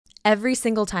Every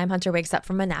single time Hunter wakes up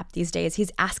from a nap these days, he's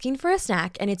asking for a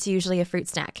snack, and it's usually a fruit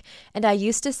snack. And I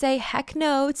used to say heck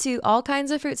no to all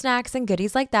kinds of fruit snacks and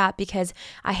goodies like that because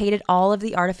I hated all of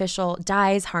the artificial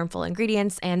dyes, harmful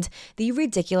ingredients, and the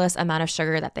ridiculous amount of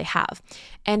sugar that they have.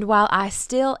 And while I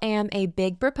still am a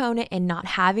big proponent in not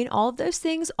having all of those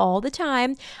things all the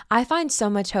time, I find so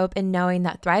much hope in knowing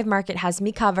that Thrive Market has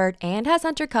me covered and has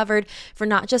Hunter covered for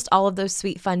not just all of those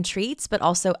sweet, fun treats, but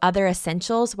also other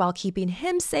essentials while keeping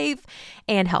him safe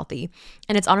and healthy.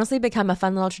 And it's honestly become a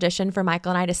fun little tradition for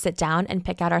Michael and I to sit down and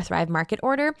pick out our Thrive Market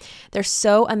order. They're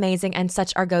so amazing and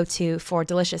such our go-to for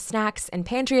delicious snacks and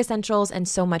pantry essentials and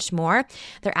so much more.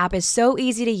 Their app is so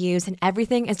easy to use and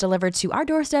everything is delivered to our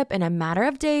doorstep in a matter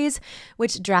of days,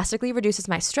 which drastically reduces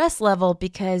my stress level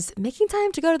because making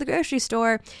time to go to the grocery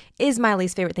store is my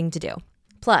least favorite thing to do.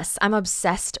 Plus, I'm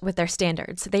obsessed with their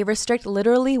standards. They restrict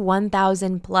literally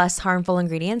 1,000 plus harmful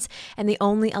ingredients, and they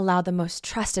only allow the most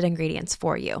trusted ingredients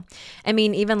for you. I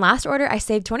mean, even last order, I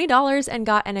saved $20 and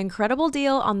got an incredible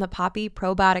deal on the Poppi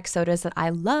probiotic sodas that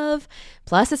I love.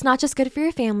 Plus, it's not just good for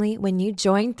your family. When you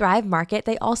join Thrive Market,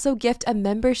 they also gift a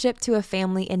membership to a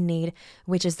family in need,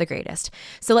 which is the greatest.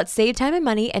 So let's save time and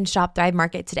money and shop Thrive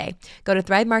Market today. Go to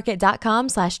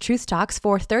thrivemarket.com/truthtalks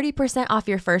for 30% off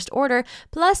your first order.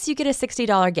 Plus, you get a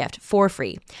 $60 gift for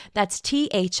free. That's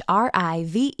THRIVE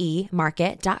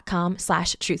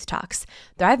market.com/truthtalks.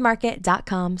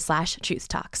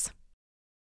 thrivemarket.com/truthtalks.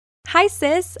 Hi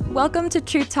sis, welcome to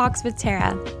Truth Talks with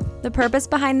Tara. The purpose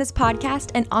behind this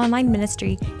podcast and online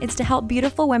ministry is to help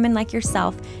beautiful women like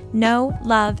yourself know,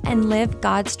 love, and live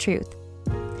God's truth.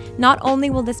 Not only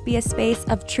will this be a space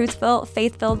of truthful,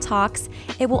 faith-filled talks,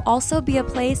 it will also be a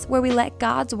place where we let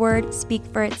God's word speak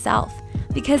for itself,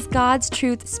 because God's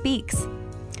truth speaks.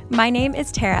 My name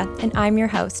is Tara, and I'm your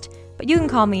host, but you can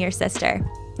call me your sister.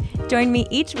 Join me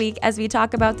each week as we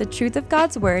talk about the truth of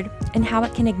God's word and how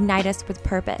it can ignite us with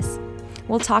purpose.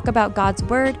 We'll talk about God's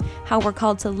word, how we're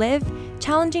called to live,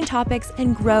 challenging topics,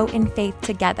 and grow in faith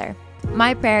together.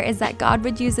 My prayer is that God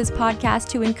would use this podcast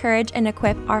to encourage and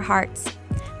equip our hearts.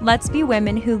 Let's be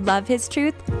women who love His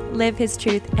truth, live His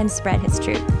truth, and spread His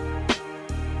truth.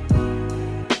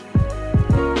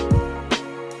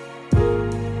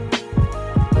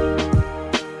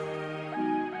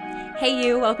 Hey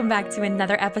you, welcome back to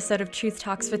another episode of Truth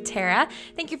Talks with Tara.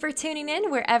 Thank you for tuning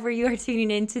in wherever you are tuning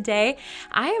in today.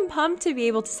 I am pumped to be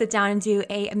able to sit down and do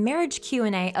a marriage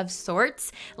Q&A of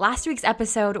sorts. Last week's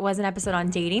episode was an episode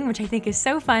on dating, which I think is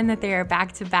so fun that they are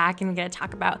back to back and we're going to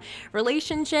talk about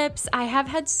relationships. I have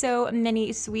had so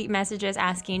many sweet messages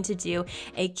asking to do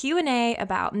a Q&A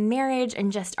about marriage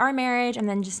and just our marriage and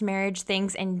then just marriage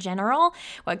things in general,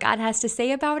 what God has to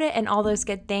say about it and all those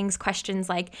good things, questions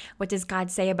like what does God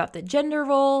say about the gender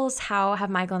roles, how have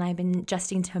Michael and I been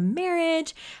adjusting to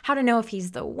marriage, how to know if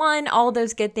he's the one, all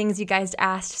those good things you guys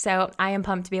asked. So I am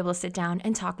pumped to be able to sit down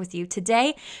and talk with you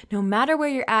today. No matter where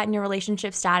you're at in your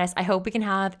relationship status, I hope we can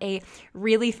have a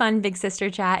really fun big sister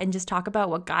chat and just talk about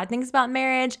what God thinks about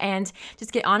marriage and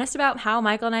just get honest about how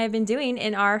Michael and I have been doing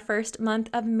in our first month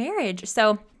of marriage.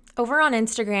 So over on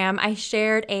Instagram, I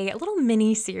shared a little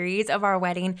mini series of our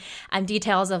wedding,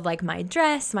 details of like my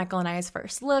dress, Michael and I's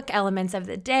first look, elements of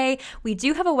the day. We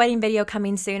do have a wedding video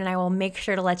coming soon and I will make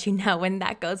sure to let you know when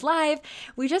that goes live.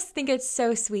 We just think it's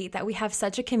so sweet that we have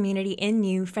such a community in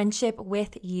you, friendship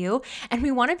with you, and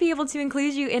we want to be able to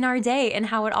include you in our day and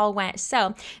how it all went.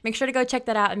 So make sure to go check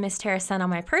that out at Miss Tara Sun on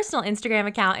my personal Instagram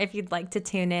account if you'd like to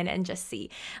tune in and just see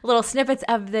little snippets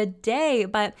of the day.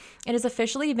 But it has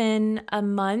officially been a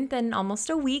month and almost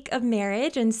a week of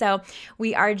marriage. And so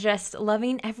we are just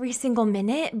loving every single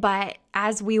minute. But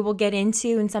as we will get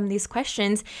into in some of these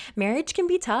questions, marriage can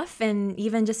be tough. And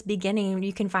even just beginning,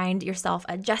 you can find yourself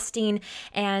adjusting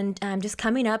and just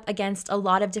coming up against a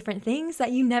lot of different things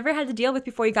that you never had to deal with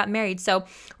before you got married. So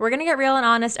we're going to get real and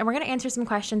honest and we're going to answer some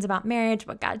questions about marriage,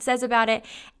 what God says about it,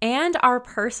 and our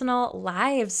personal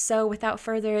lives. So without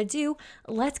further ado,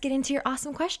 let's get into your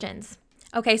awesome questions.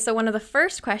 Okay, so one of the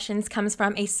first questions comes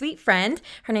from a sweet friend.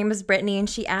 Her name is Brittany, and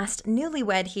she asked,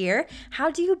 newlywed here,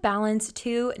 how do you balance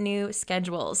two new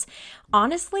schedules?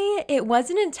 Honestly, it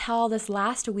wasn't until this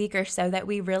last week or so that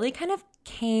we really kind of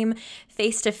came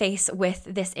face to face with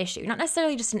this issue. Not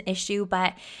necessarily just an issue,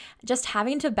 but just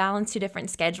having to balance two different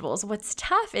schedules. What's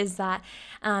tough is that,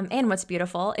 and what's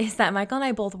beautiful is that Michael and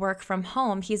I both work from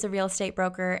home. He's a real estate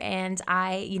broker and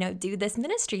I, do this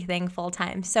ministry thing full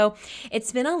time. So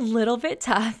it's been a little bit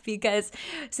tough because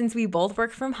since we both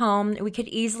work from home, we could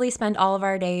easily spend all of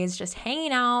our days just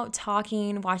hanging out,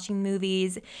 talking, watching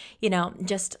movies,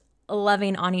 just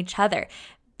loving on each other.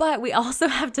 But we also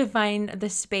have to find the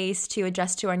space to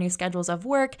adjust to our new schedules of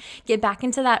work, get back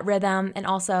into that rhythm, and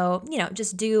also,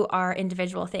 just do our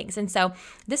individual things. And so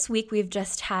this week we've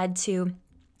just had to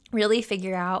really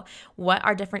figure out what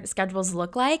our different schedules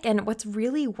look like. And what's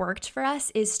really worked for us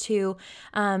is to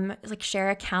share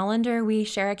a calendar. We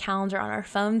share a calendar on our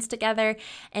phones together,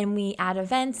 and we add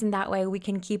events, and that way we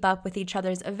can keep up with each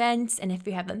other's events. And if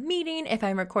we have a meeting, if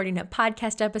I'm recording a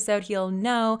podcast episode, he'll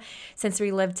know, since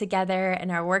we live together and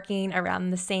are working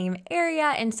around the same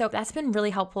area. And so that's been really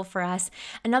helpful for us.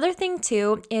 Another thing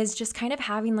too is just kind of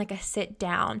having like a sit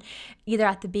down, either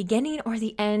at the beginning or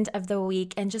the end of the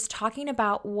week, and just talking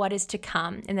about what is to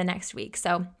come in the next week.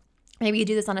 So maybe you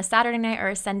do this on a Saturday night or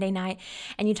a Sunday night,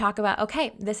 and you talk about,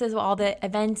 okay, this is all the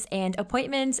events and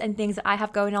appointments and things that I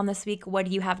have going on this week. What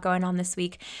do you have going on this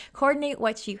week? Coordinate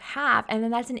what you have. And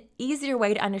then that's an easier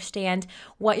way to understand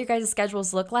what your guys'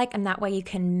 schedules look like. And that way you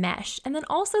can mesh. And then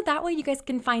also that way you guys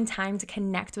can find time to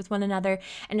connect with one another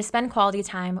and to spend quality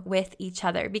time with each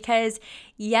other. Because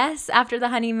yes, after the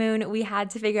honeymoon, we had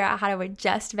to figure out how to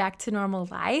adjust back to normal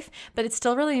life, but it's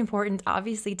still really important,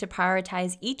 obviously, to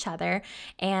prioritize each other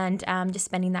and just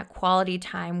spending that quality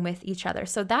time with each other.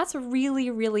 So that's really,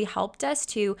 really helped us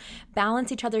to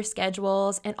balance each other's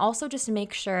schedules, and also just to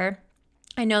make sure,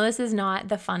 I know this is not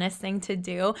the funnest thing to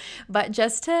do, but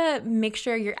just to make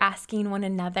sure you're asking one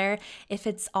another if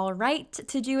it's all right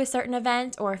to do a certain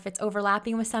event, or if it's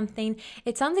overlapping with something.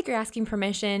 It sounds like you're asking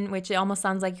permission, which it almost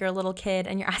sounds like you're a little kid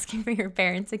and you're asking for your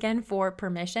parents again for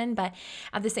permission. But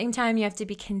at the same time, you have to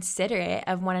be considerate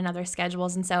of one another's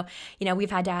schedules. And so,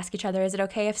 we've had to ask each other, is it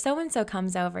okay if so-and-so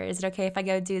comes over? Is it okay if I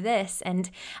go do this?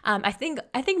 And I think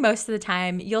most of the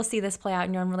time you'll see this play out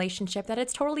in your own relationship, that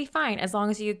it's totally fine as long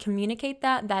as you communicate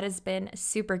that has been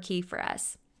super key for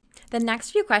us. The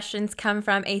next few questions come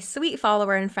from a sweet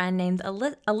follower and friend named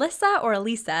Alyssa or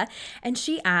Elisa, and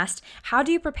she asked, how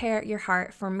do you prepare your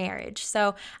heart for marriage?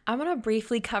 So I'm going to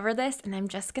briefly cover this, and I'm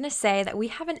just going to say that we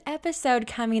have an episode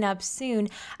coming up soon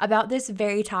about this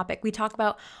very topic. We talk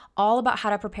all about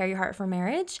how to prepare your heart for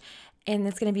marriage, and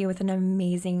it's going to be with an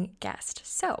amazing guest.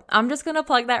 So I'm just going to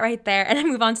plug that right there and then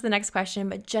move on to the next question.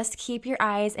 But just keep your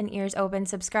eyes and ears open,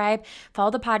 subscribe,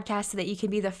 follow the podcast so that you can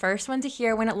be the first one to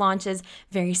hear when it launches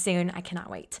very soon. I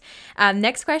cannot wait.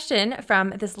 Next question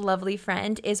from this lovely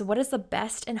friend is, what is the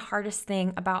best and hardest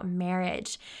thing about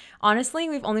marriage? Honestly,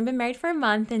 we've only been married for a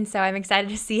month, and so I'm excited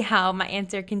to see how my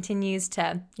answer continues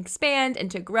to expand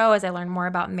and to grow as I learn more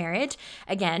about marriage.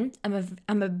 Again,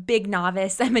 I'm a big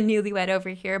novice. I'm a newlywed over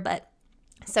here, but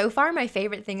so far, my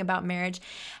favorite thing about marriage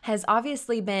has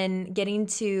obviously been getting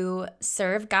to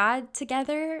serve God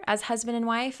together as husband and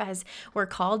wife, as we're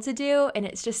called to do. And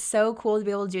it's just so cool to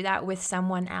be able to do that with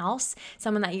someone else,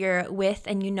 someone that you're with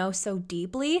and you know so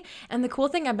deeply. And the cool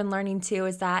thing I've been learning too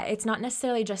is that it's not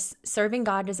necessarily just serving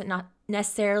God doesn't not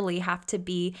necessarily have to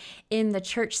be in the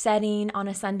church setting on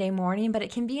a Sunday morning, but it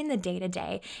can be in the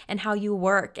day-to-day and how you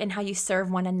work and how you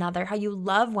serve one another, how you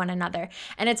love one another.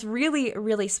 And it's really,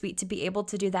 really sweet to be able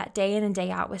to do that day in and day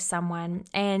out with someone,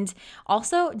 and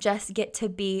also just get to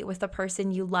be with the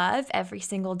person you love every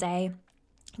single day,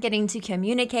 getting to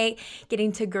communicate,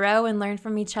 getting to grow and learn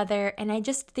from each other. And I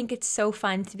just think it's so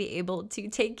fun to be able to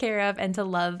take care of and to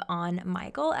love on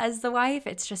Michael as the wife.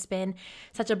 It's just been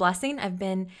such a blessing. I've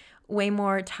been way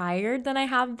more tired than I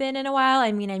have been in a while.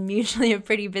 I mean, I'm usually a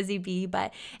pretty busy bee,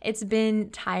 but it's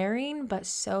been tiring, but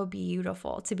so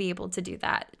beautiful to be able to do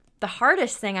that. The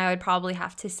hardest thing I would probably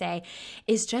have to say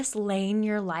is just laying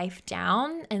your life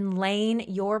down and laying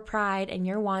your pride and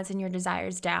your wants and your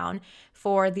desires down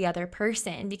for the other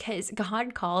person, because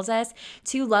God calls us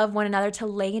to love one another, to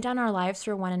lay down our lives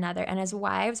for one another. And as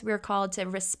wives, we're called to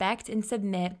respect and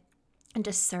submit and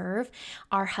to serve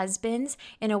our husbands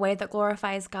in a way that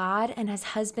glorifies God. And as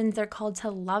husbands, they're called to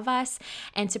love us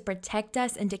and to protect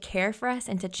us and to care for us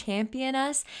and to champion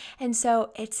us. And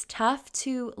so it's tough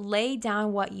to lay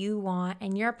down what you want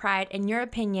and your pride and your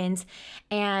opinions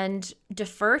and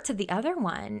defer to the other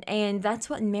one. And that's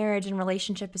what marriage and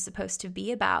relationship is supposed to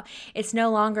be about. It's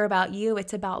no longer about you.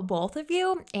 It's about both of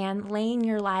you and laying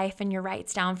your life and your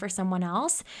rights down for someone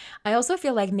else. I also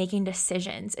feel like making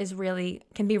decisions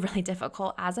can be really difficult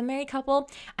as a married couple.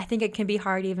 I think it can be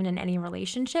hard even in any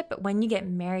relationship, but when you get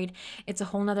married, it's a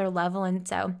whole nother level. And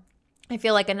so I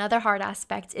feel like another hard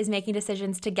aspect is making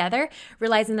decisions together,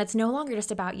 realizing that's no longer just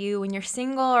about you. When you're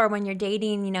single or when you're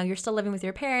dating, you're still living with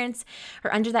your parents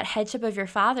or under that headship of your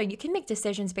father, you can make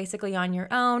decisions basically on your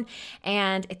own,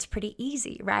 and it's pretty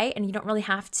easy, right? And you don't really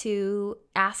have to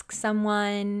ask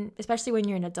someone, especially when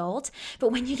you're an adult.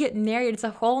 But when you get married, it's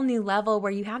a whole new level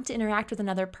where you have to interact with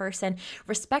another person,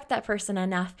 respect that person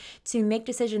enough to make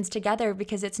decisions together,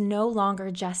 because it's no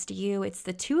longer just you, it's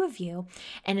the two of you.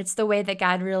 And it's the way that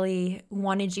God really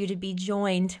wanted you to be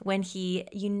joined when He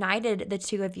united the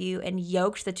two of you and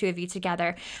yoked the two of you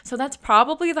together. So that's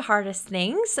probably the hardest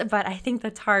things, but I think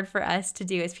that's hard for us to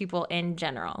do as people in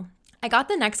general. I got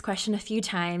the next question a few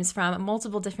times from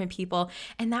multiple different people,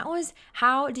 and that was,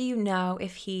 how do you know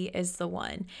if he is the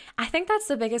one? I think that's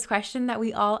the biggest question that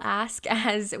we all ask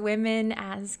as women,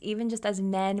 as even just as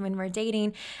men when we're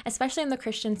dating, especially in the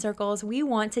Christian circles. We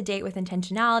want to date with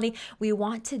intentionality. We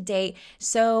want to date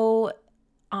so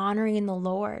honoring the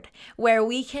Lord, where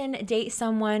we can date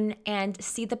someone and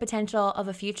see the potential of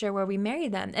a future where we marry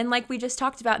them. And like we just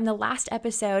talked about in the last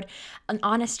episode, an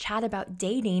honest chat about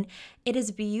dating, it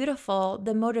is beautiful.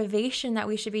 The motivation that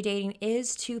we should be dating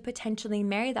is to potentially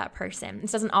marry that person.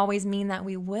 This doesn't always mean that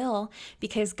we will,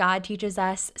 because God teaches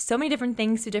us so many different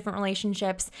things through different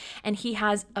relationships, and He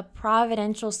has a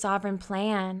providential, sovereign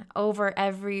plan over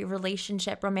every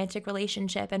relationship, romantic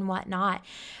relationship and whatnot.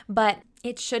 But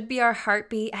it should be our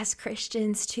heartbeat as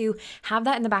Christians to have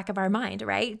that in the back of our mind,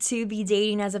 right? To be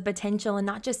dating as a potential and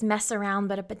not just mess around,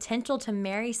 but a potential to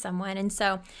marry someone. And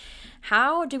so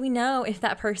how do we know if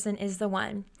that person is the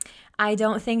one? I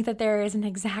don't think that there is an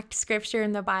exact scripture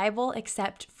in the Bible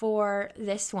except for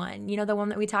this one, the one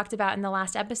that we talked about in the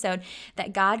last episode,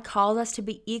 that God called us to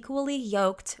be equally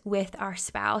yoked with our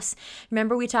spouse.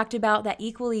 Remember, we talked about that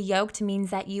equally yoked means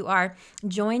that you are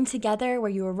joined together, where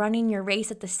you are running your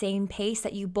race at the same pace,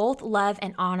 that you both love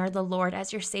and honor the Lord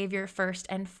as your Savior first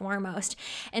and foremost.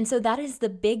 And so that is the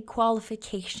big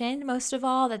qualification, most of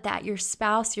all, that your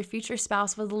spouse, your future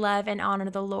spouse, would love and honor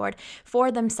the Lord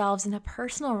for themselves in a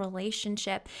personal relationship.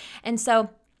 And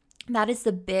so that is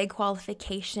the big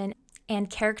qualification and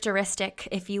characteristic,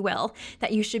 if you will,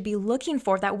 that you should be looking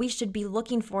for, that we should be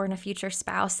looking for in a future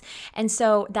spouse. And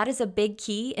so that is a big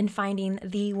key in finding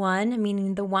the one,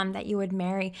 meaning the one that you would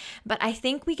marry. But I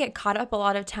think we get caught up a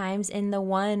lot of times in the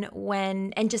one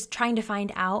and just trying to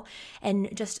find out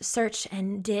and just search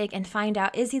and dig and find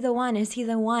out, is he the one? Is he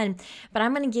the one? But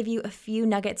I'm going to give you a few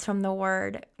nuggets from the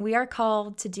Word. We are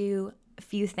called to do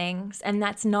few things, and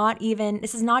this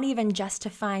is not even just to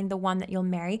find the one that you'll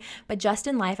marry, but just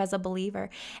in life as a believer.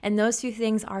 And those few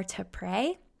things are to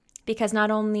pray, because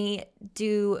not only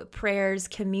do prayers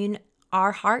commune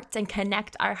our hearts and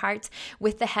connect our hearts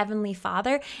with the Heavenly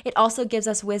Father, it also gives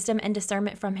us wisdom and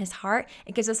discernment from His heart.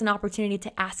 It gives us an opportunity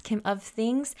to ask Him of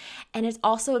things, and it's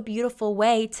also a beautiful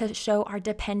way to show our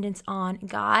dependence on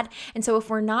God. And so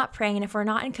if we're not praying, if we're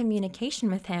not in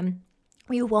communication with Him,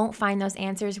 we won't find those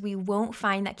answers. We won't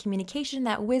find that communication,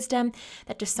 that wisdom,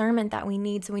 that discernment that we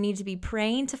need. So we need to be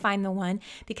praying to find the one,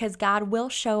 because God will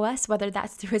show us, whether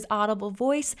that's through His audible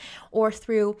voice or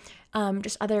through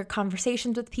just other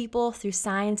conversations with people, through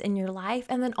signs in your life.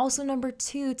 And then also number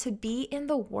 2, to be in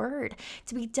the Word,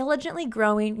 to be diligently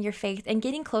growing your faith and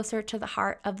getting closer to the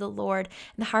heart of the Lord,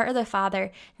 the heart of the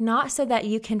Father, not so that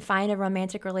you can find a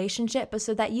romantic relationship, but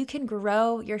so that you can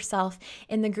grow yourself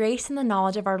in the grace and the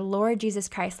knowledge of our Lord Jesus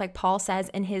Christ, like Paul says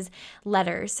in his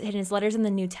letters in the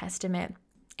New Testament.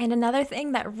 And another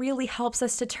thing that really helps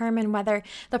us determine whether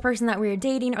the person that we're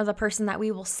dating or the person that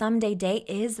we will someday date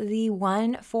is the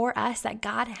one for us, that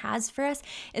God has for us,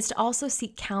 is to also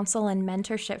seek counsel and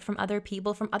mentorship from other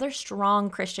people, from other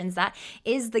strong Christians. That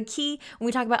is the key. When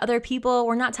we talk about other people,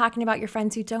 we're not talking about your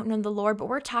friends who don't know the Lord, but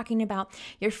we're talking about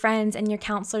your friends and your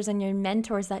counselors and your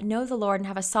mentors that know the Lord and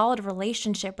have a solid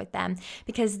relationship with them,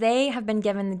 because they have been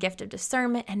given the gift of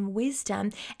discernment and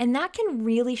wisdom, and that can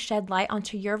really shed light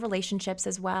onto your relationships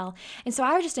as well. And so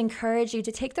I would just encourage you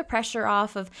to take the pressure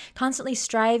off of constantly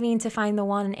striving to find the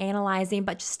one and analyzing,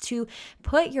 but just to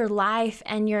put your life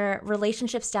and your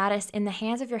relationship status in the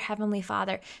hands of your Heavenly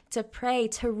Father, to pray,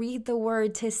 to read the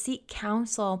Word, to seek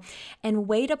counsel, and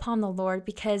wait upon the Lord,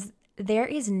 because there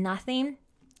is nothing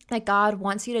that God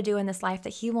wants you to do in this life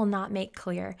that He will not make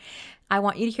clear. I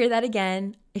want you to hear that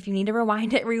again. If you need to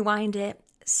rewind it.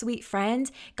 Sweet friend,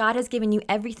 God has given you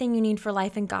everything you need for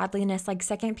life and godliness. Like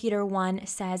 2 Peter 1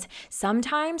 says,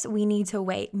 sometimes we need to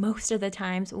wait. Most of the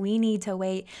times we need to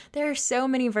wait. There are so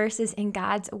many verses in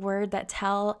God's Word that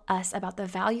tell us about the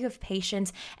value of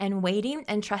patience and waiting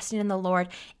and trusting in the Lord.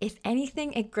 If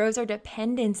anything, it grows our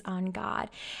dependence on God.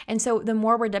 And so the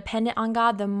more we're dependent on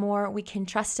God, the more we can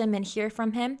trust Him and hear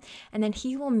from Him. And then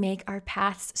He will make our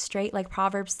paths straight, like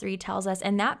Proverbs 3 tells us.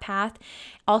 And that path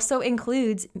also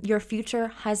includes your future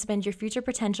husband, your future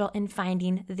potential in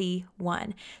finding the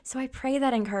one. So I pray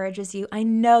that encourages you. I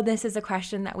know this is a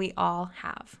question that we all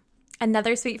have.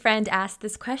 Another sweet friend asked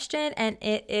this question, and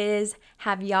it is,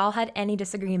 have y'all had any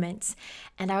disagreements?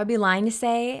 And I would be lying to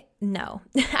say no.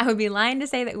 I would be lying to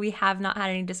say that we have not had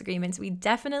any disagreements. We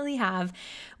definitely have.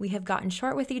 We have gotten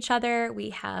short with each other. We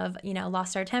have,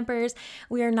 lost our tempers.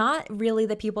 We are not really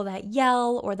the people that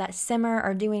yell or that simmer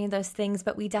or do any of those things,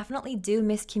 but we definitely do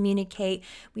miscommunicate.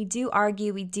 We do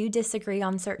argue. We do disagree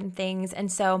on certain things.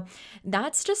 And so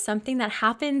that's just something that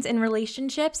happens in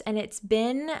relationships, and it's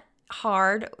been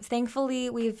hard. Thankfully,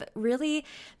 we've really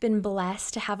been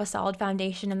blessed to have a solid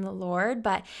foundation in the Lord,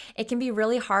 but it can be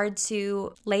really hard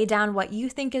to lay down what you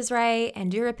think is right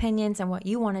and your opinions and what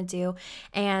you want to do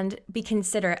and be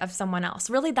considerate of someone else.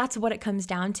 Really, that's what it comes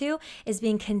down to, is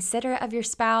being considerate of your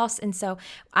spouse. And so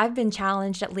I've been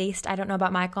challenged, at least, I don't know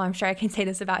about Michael, I'm sure I can say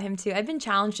this about him too. I've been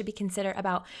challenged to be considerate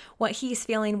about what he's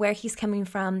feeling, where he's coming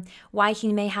from, why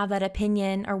he may have that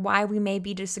opinion, or why we may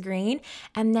be disagreeing.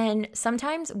 And then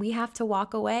sometimes we have to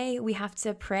walk away, we have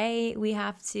to pray, we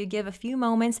have to give a few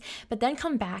moments, but then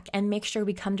come back and make sure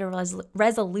we come to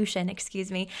resolution.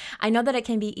 I know that it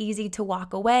can be easy to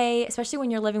walk away, especially when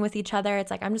you're living with each other.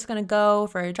 It's like, I'm just going to go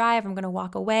for a drive, I'm going to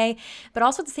walk away. But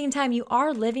also at the same time, you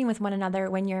are living with one another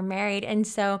when you're married. And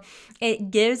so it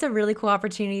gives a really cool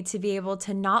opportunity to be able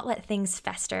to not let things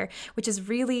fester, which is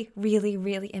really, really,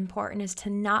 really important, is to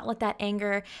not let that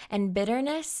anger and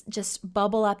bitterness just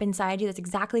bubble up inside you. That's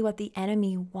exactly what the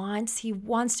enemy wants. He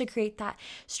wants to create that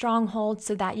stronghold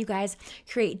so that you guys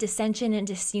create dissension and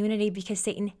disunity, because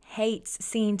Satan hates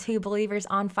seeing two believers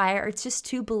on fire. It's just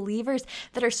two believers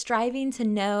that are striving to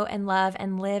know and love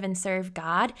and live and serve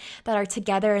God, that are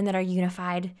together and that are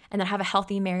unified and that have a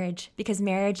healthy marriage, because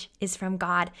marriage is from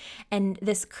God. And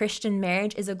this Christian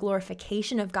marriage is a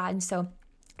glorification of God. And so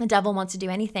the devil wants to do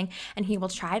anything, and he will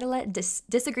try to let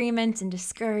disagreements and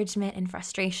discouragement and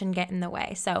frustration get in the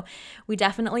way. So we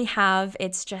definitely have.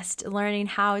 It's just learning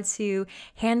how to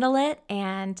handle it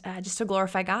and just to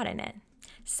glorify God in it.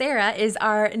 Sarah is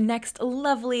our next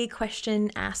lovely question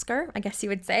asker, I guess you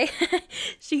would say.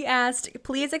 She asked,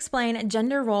 please explain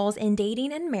gender roles in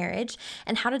dating and marriage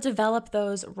and how to develop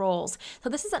those roles. So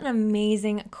this is an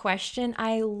amazing question.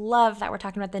 I love that we're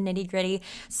talking about the nitty-gritty.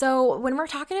 So when we're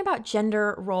talking about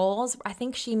gender roles, I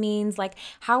think she means like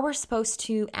how we're supposed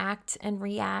to act and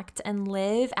react and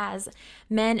live as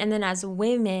men and then as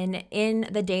women in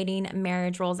the dating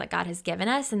marriage roles that God has given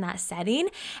us in that setting.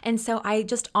 And so I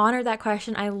just honor that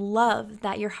question. I love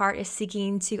that your heart is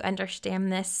seeking to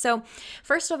understand this. So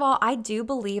first of all, I do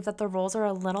believe that the roles are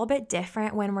a little bit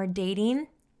different when we're dating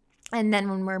and then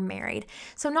when we're married.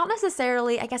 So not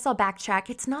necessarily, I guess I'll backtrack.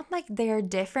 It's not like they're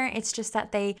different. It's just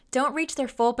that they don't reach their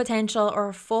full potential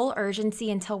or full urgency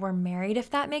until we're married, if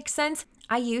that makes sense.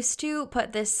 I used to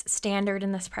put this standard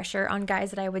and this pressure on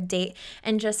guys that I would date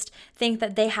and just think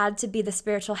that they had to be the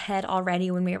spiritual head already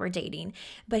when we were dating.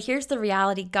 But here's the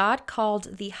reality. God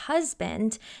called the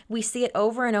husband. We see it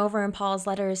over and over in Paul's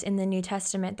letters in the New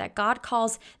Testament that God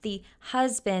calls the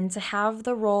husband to have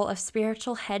the role of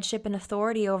spiritual headship and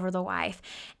authority over the wife.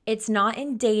 It's not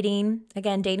in dating.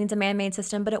 Again, dating's a man-made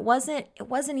system, but it wasn't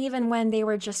even when they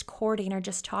were just courting or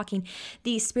just talking.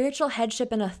 The spiritual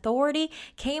headship and authority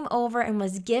came over and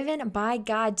was given by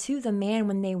God to the man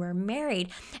when they were married.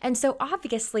 And so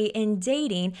obviously in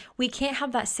dating, we can't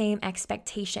have that same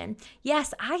expectation.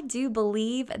 Yes, I do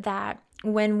believe that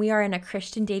when we are in a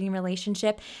Christian dating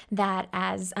relationship, that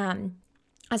as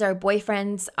our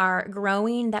boyfriends are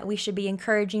growing, that we should be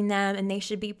encouraging them and they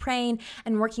should be praying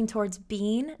and working towards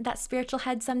being that spiritual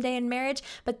head someday in marriage,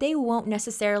 but they won't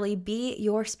necessarily be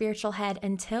your spiritual head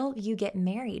until you get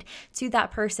married to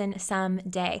that person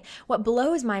someday. What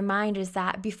blows my mind is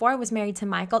that before I was married to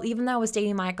Michael, even though I was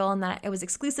dating Michael and that it was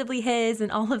exclusively his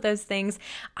and all of those things,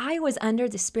 I was under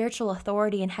the spiritual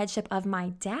authority and headship of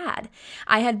my dad.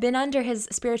 I had been under his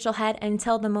spiritual head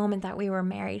until the moment that we were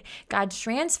married. God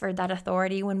transferred that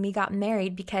authority when we got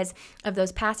married because of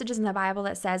those passages in the Bible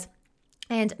that says,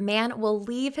 and man will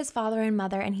leave his father and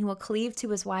mother and he will cleave to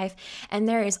his wife. And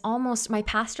there is almost, my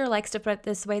pastor likes to put it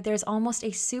this way, there's almost a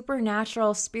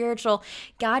supernatural, spiritual,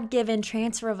 God-given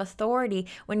transfer of authority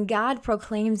when God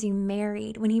proclaims you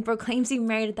married. When he proclaims you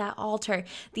married at that altar,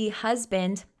 the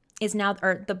husband is now,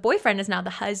 or the boyfriend is now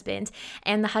the husband,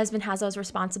 and the husband has those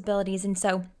responsibilities. And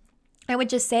so I would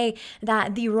just say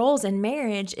that the roles in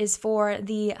marriage is for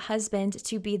the husband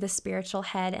to be the spiritual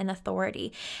head and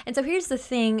authority. And so here's the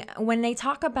thing, when they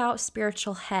talk about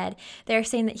spiritual head, they're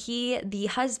saying that he, the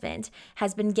husband,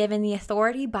 has been given the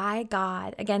authority by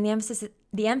God. Again, the emphasis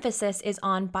the emphasis is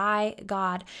on by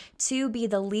God to be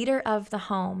the leader of the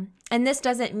home. And this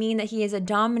doesn't mean that he is a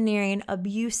domineering,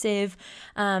 abusive,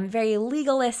 very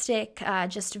legalistic,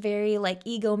 just very like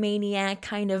egomaniac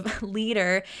kind of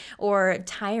leader or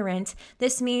tyrant.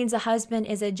 This means a husband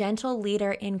is a gentle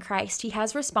leader in Christ. He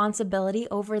has responsibility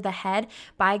over the head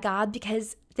by God,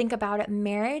 because think about it,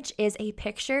 marriage is a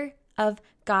picture of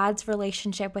God's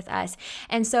relationship with us.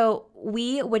 And so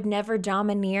we would never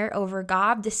domineer over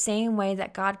God the same way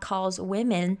that God calls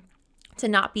women to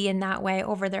not be in that way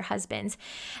over their husbands.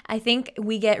 I think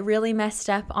we get really messed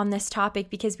up on this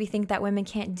topic because we think that women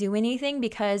can't do anything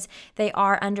because they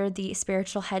are under the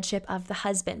spiritual headship of the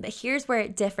husband. But here's where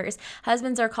it differs.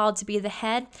 Husbands are called to be the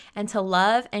head and to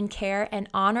love and care and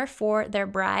honor for their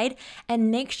bride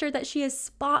and make sure that she is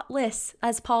spotless,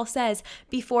 as Paul says,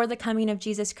 before the coming of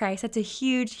Jesus Christ. That's a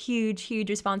huge, huge, huge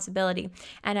responsibility.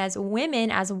 And as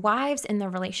women, as wives in the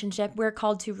relationship, we're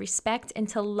called to respect and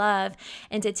to love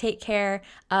and to take care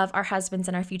of our husbands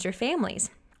and our future families.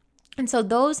 And so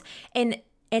those, in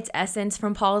its essence,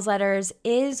 from Paul's letters,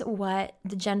 is what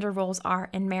the gender roles are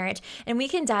in marriage. And we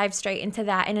can dive straight into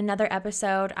that in another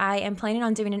episode. I am planning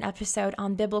on doing an episode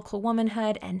on biblical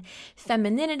womanhood and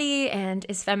femininity and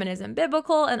is feminism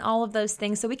biblical and all of those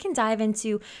things. So we can dive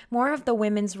into more of the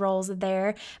women's roles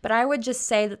there. But I would just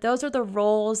say that those are the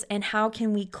roles, and how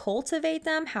can we cultivate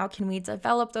them? How can we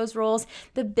develop those roles?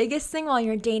 The biggest thing while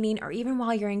you're dating, or even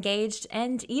while you're engaged,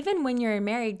 and even when you're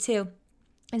married too,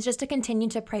 is just to continue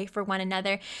to pray for one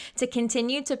another, to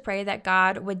continue to pray that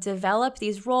God would develop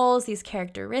these roles, these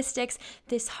characteristics,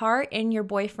 this heart in your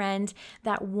boyfriend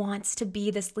that wants to be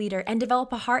this leader, and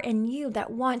develop a heart in you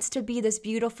that wants to be this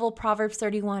beautiful Proverbs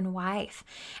 31 wife.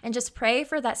 And just pray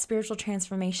for that spiritual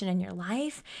transformation in your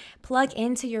life. Plug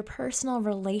into your personal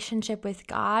relationship with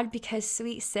God, because,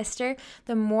 sweet sister,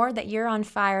 the more that you're on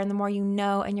fire and the more you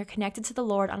know and you're connected to the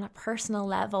Lord on a personal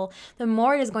level, the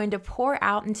more it is going to pour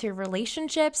out into your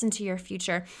relationship, into your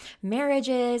future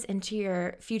marriages, into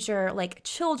your future like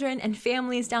children and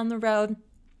families down the road.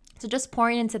 So just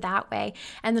pouring into that way,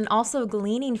 and then also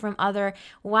gleaning from other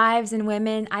wives and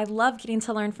women. I love getting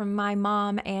to learn from my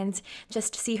mom and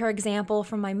just see her example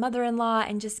from my mother-in-law,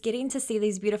 and just getting to see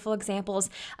these beautiful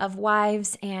examples of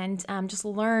wives, and just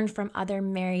learn from other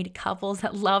married couples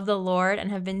that love the Lord and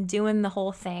have been doing the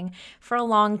whole thing for a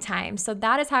long time. So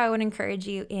that is how I would encourage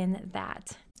you in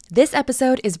that. This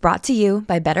episode is brought to you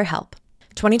by BetterHelp.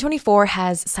 2024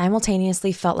 has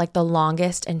simultaneously felt like the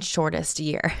longest and shortest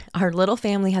year. Our little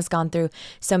family has gone through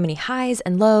so many highs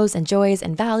and lows and joys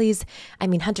and valleys. I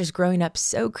mean, Hunter's growing up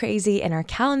so crazy and our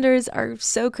calendars are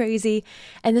so crazy.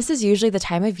 And this is usually the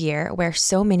time of year where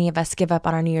so many of us give up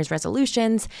on our New Year's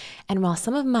resolutions. And while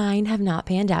some of mine have not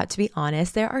panned out, to be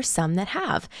honest, there are some that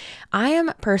have. I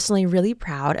am personally really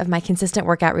proud of my consistent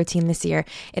workout routine this year.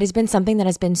 It has been something that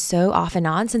has been so off and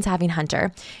on since having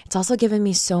Hunter. It's also given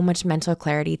me so much mental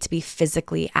clarity to be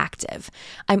physically active.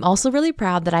 I'm also really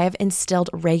proud that I have instilled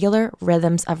regular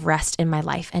rhythms of rest in my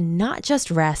life, and not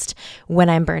just rest when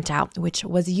I'm burnt out, which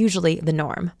was usually the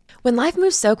norm. When life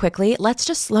moves so quickly, let's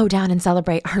just slow down and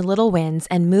celebrate our little wins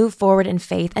and move forward in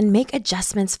faith and make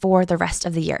adjustments for the rest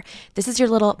of the year. This is your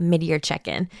little mid-year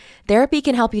check-in. Therapy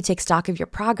can help you take stock of your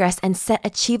progress and set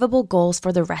achievable goals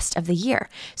for the rest of the year.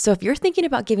 So if you're thinking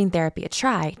about giving therapy a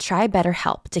try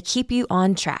BetterHelp to keep you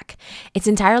on track. It's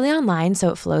entirely online, so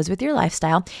it flows with your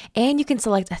lifestyle, and you can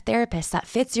select a therapist that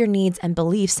fits your needs and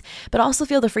beliefs, but also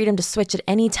feel the freedom to switch at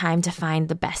any time to find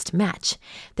the best match.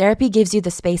 Therapy gives you the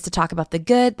space to talk about the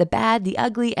good, the bad, the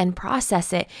ugly, and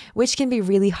process it, which can be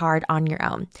really hard on your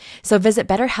own. So visit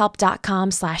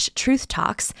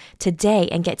betterhelp.com/truthtalks today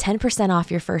and get 10%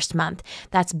 off your first month.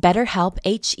 That's BetterHelp,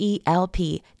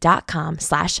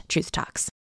 HELP.com/truthtalks.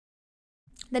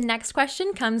 The next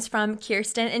question comes from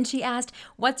Kirsten, and she asked,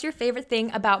 what's your favorite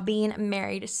thing about being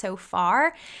married so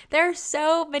far? There are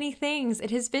so many things.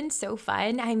 It has been so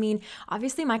fun. I mean,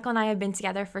 obviously, Michael and I have been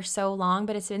together for so long,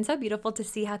 but it's been so beautiful to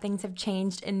see how things have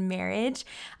changed in marriage.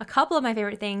 A couple of my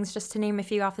favorite things, just to name a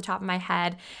few off the top of my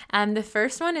head. The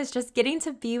first one is just getting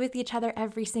to be with each other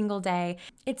every single day.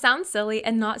 It sounds silly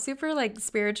and not super like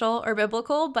spiritual or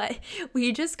biblical, but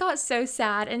we just got so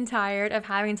sad and tired of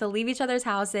having to leave each other's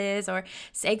houses or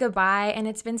say goodbye. And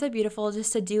it's been so beautiful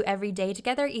just to do every day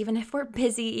together, even if we're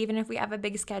busy, even if we have a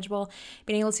big schedule,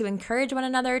 being able to encourage one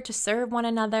another, to serve one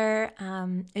another,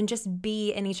 and just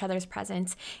be in each other's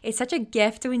presence. It's such a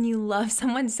gift when you love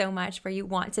someone so much where you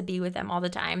want to be with them all the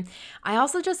time. I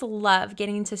also just love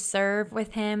getting to serve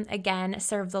with him again,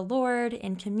 serve the Lord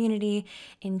in community,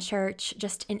 in church,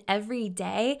 just in every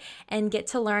day, and get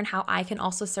to learn how I can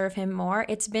also serve him more.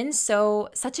 It's been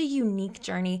such a unique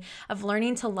journey of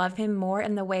learning to love him more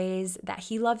in the ways that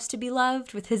he loves to be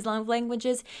loved with his love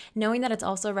languages, knowing that it's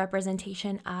also a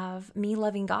representation of me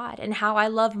loving God, and how I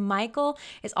love Michael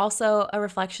is also a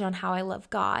reflection on how I love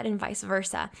God and vice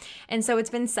versa. And so it's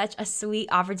been such a sweet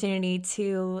opportunity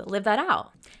to live that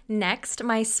out. Next,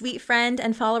 my sweet friend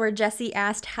and follower Jessie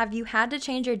asked, have you had to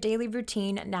change your daily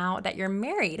routine now that you're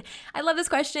married? I love this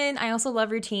question. I also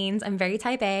love routines. I'm very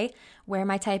type A. Where are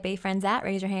my type A friends at?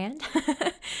 Raise your hand.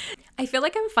 I feel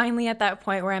like I'm finally at that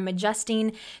point where I'm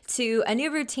adjusting to a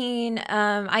new routine.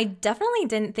 I definitely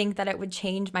didn't think that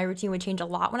my routine would change a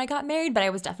lot when I got married, but I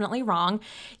was definitely wrong.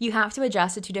 You have to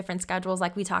adjust to two different schedules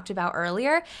like we talked about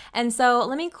earlier. And so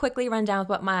let me quickly run down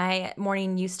what my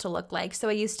morning used to look like. So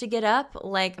I used to get up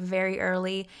like very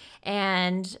early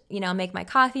and, make my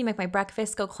coffee, make my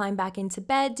breakfast, go climb back into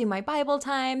bed, do my Bible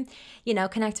time,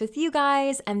 connect with you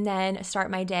guys, and then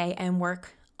start my day and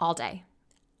work all day.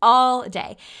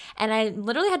 And I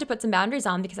literally had to put some boundaries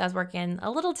on because I was working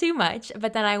a little too much,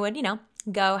 but then I would,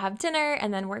 go have dinner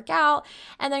and then work out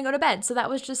and then go to bed. So that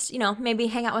was just, maybe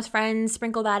hang out with friends,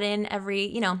 sprinkle that in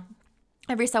every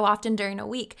so often during a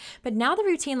week. But now the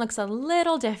routine looks a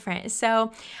little different.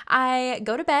 So I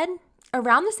go to bed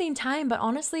around the same time, but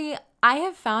honestly, I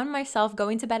have found myself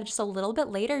going to bed just a little bit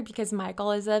later because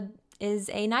Michael is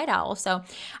a night owl. So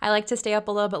I like to stay up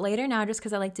a little bit later now just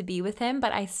because I like to be with him,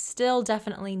 but I still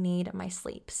definitely need my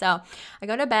sleep. So I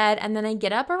go to bed and then I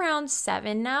get up around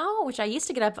 7 now, which I used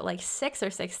to get up at like 6 or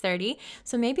 6:30.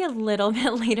 So maybe a little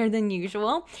bit later than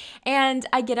usual. And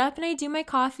I get up and I do my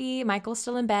coffee. Michael's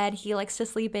still in bed. He likes to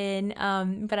sleep in,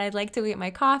 but I'd like to eat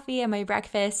my coffee and my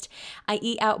breakfast. I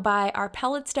eat out by our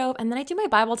pellet stove, and then I do my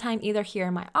Bible time either here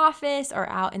in my office or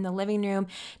out in the living room,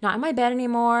 not in my bed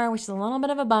anymore, which is a little bit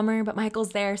of a bummer, but Michael's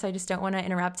there, so I just don't want to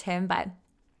interrupt him.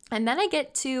 And then I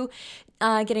get to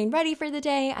getting ready for the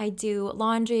day. I do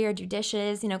laundry or do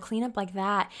dishes, clean up like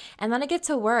that. And then I get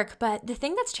to work. But the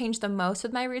thing that's changed the most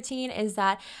with my routine is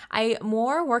that I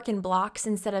more work in blocks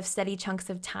instead of steady chunks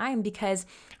of time because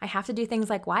I have to do things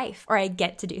like wife, or I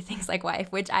get to do things like wife,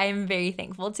 which I am very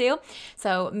thankful to.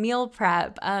 So meal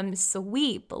prep,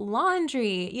 sweep,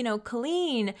 laundry,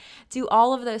 clean, do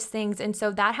all of those things. And so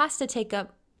that has to take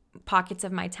up pockets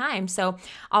of my time. So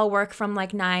I'll work from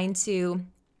like 9 to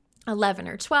 11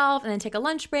 or 12 and then take a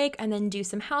lunch break and then do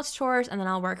some house chores, and then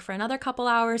I'll work for another couple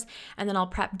hours and then I'll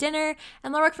prep dinner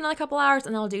and I'll work for another couple hours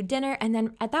and then I'll do dinner, and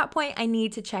then at that point I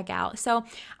need to check out. So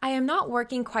I am not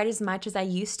working quite as much as I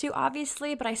used to,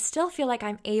 obviously, but I still feel like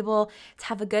I'm able to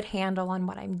have a good handle on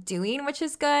what I'm doing, which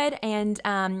is good. And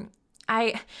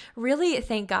I really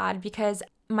thank God because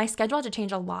my schedule had to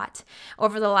change a lot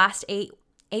over the last 8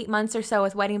 months or so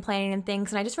with wedding planning and things.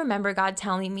 And I just remember God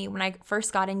telling me when I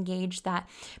first got engaged that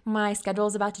my schedule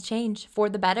is about to change for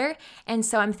the better. And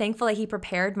so I'm thankful that he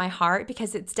prepared my heart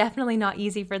because it's definitely not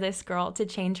easy for this girl to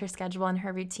change her schedule and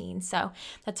her routine. So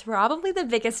that's probably the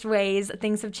biggest ways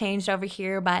things have changed over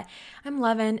here, but I'm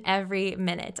loving every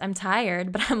minute. I'm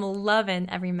tired, but I'm loving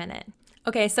every minute.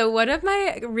 Okay, so one of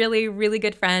my really, really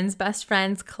good friends, best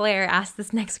friends, Claire, asked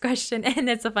this next question, and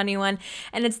it's a funny one.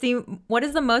 And it's what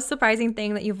is the most surprising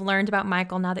thing that you've learned about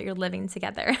Michael now that you're living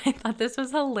together? I thought this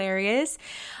was hilarious.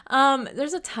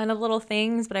 There's a ton of little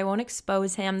things, but I won't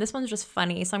expose him. This one's just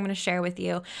funny, so I'm going to share with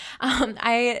you.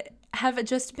 I have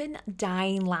just been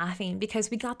dying laughing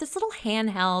because we got this little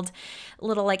handheld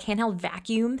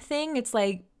vacuum thing. It's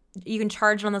like, you can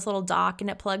charge it on this little dock and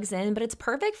it plugs in, but it's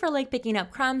perfect for like picking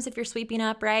up crumbs if you're sweeping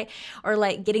up, right? Or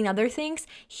like getting other things.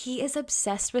 He is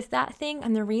obsessed with that thing.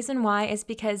 And the reason why is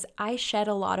because I shed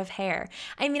a lot of hair.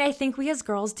 I mean, I think we as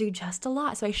girls do just a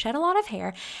lot. So I shed a lot of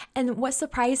hair. And what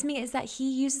surprised me is that he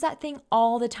uses that thing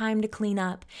all the time to clean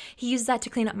up. He uses that to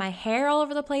clean up my hair all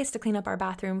over the place, to clean up our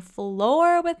bathroom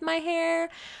floor with my hair.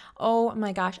 Oh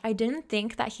my gosh, I didn't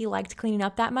think that he liked cleaning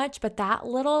up that much, but that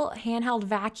little handheld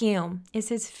vacuum is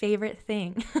his favorite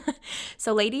thing.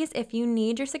 So ladies, if you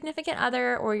need your significant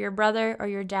other or your brother or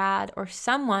your dad or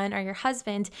someone or your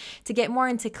husband to get more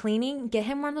into cleaning, get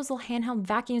him one of those little handheld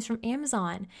vacuums from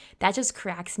Amazon. That just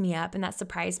cracks me up, and that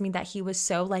surprised me that he was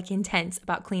so intense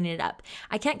about cleaning it up.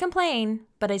 I can't complain,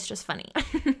 but it's just funny.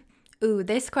 Ooh,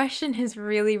 this question is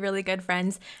really, really good,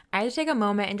 friends. I had to take a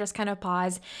moment and just kind of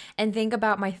pause and think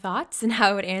about my thoughts and how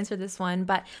I would answer this one.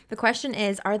 But the question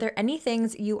is, are there any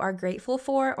things you are grateful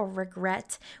for or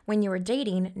regret when you were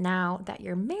dating now that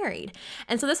you're married?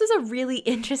 And so this was a really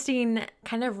interesting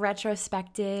kind of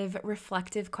retrospective,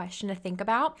 reflective question to think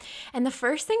about. And the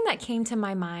first thing that came to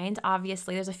my mind,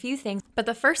 obviously, there's a few things, but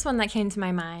the first one that came to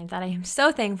my mind that I am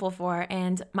so thankful for,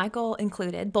 and Michael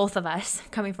included, both of us,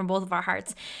 coming from both of our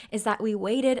hearts, is that we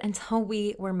waited until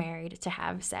we were married to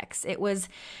have sex. It was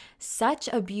such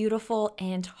a beautiful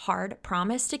and hard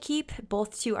promise to keep,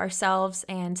 both to ourselves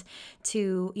and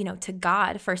to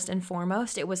God first and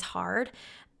foremost. It was hard.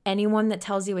 Anyone that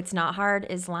tells you it's not hard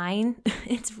is lying.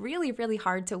 It's really, really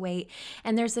hard to wait.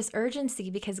 And there's this urgency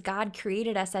because God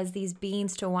created us as these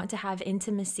beings to want to have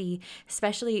intimacy,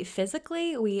 especially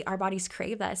physically. Our bodies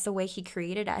crave that. It's the way He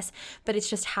created us. But it's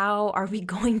just, how are we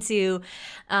going to,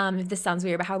 if this sounds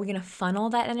weird, but how are we going to funnel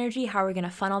that energy? How are we going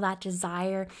to funnel that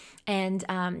desire and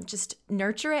just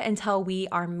nurture it until we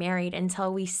are married,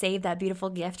 until we save that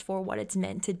beautiful gift for what it's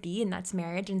meant to be, and that's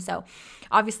marriage. And so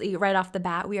obviously right off the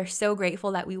bat, we are so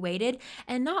grateful that we waited,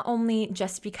 and not only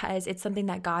just because it's something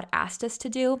that God asked us to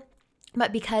do,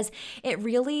 but because it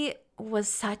really was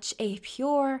such a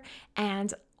pure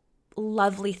and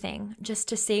lovely thing just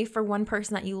to save for one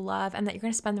person that you love and that you're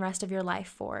going to spend the rest of your life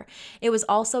for. It was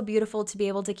also beautiful to be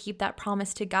able to keep that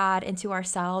promise to God and to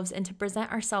ourselves, and to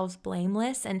present ourselves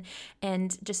blameless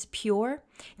and just pure.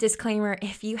 Disclaimer,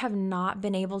 if you have not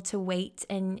been able to wait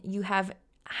and you have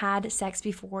had sex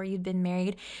before you'd been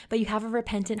married, but you have a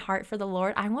repentant heart for the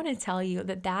Lord, I want to tell you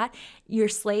that your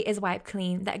slate is wiped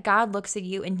clean, that God looks at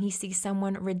you and He sees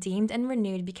someone redeemed and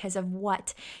renewed because of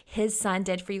what His Son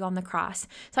did for you on the cross.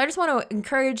 So I just want to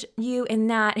encourage you in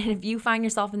that. And if you find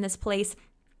yourself in this place,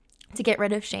 to get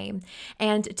rid of shame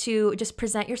and to just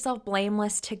present yourself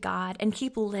blameless to God and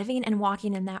keep living and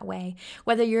walking in that way.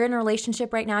 Whether you're in a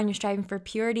relationship right now and you're striving for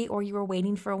purity, or you are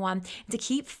waiting for one, to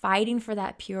keep fighting for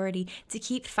that purity, to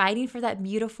keep fighting for that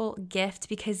beautiful gift,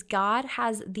 because God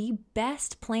has the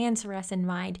best plans for us in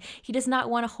mind. He does not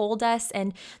want to hold us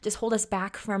and just hold us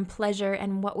back from pleasure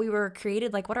and what we were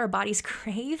created, like what our bodies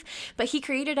crave, but He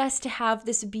created us to have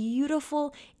this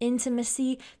beautiful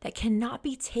intimacy that cannot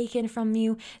be taken from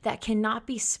you, that cannot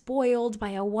be spoiled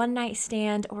by a one-night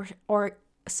stand or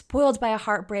spoiled by a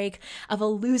heartbreak of a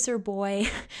loser boy,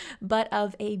 but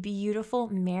of a beautiful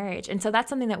marriage. And so that's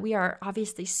something that we are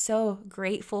obviously so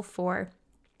grateful for.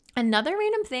 Another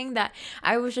random thing that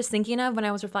I was just thinking of when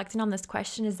I was reflecting on this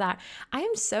question is that I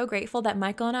am so grateful that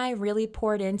Michael and I really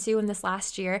poured into in this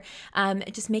last year,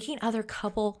 just making other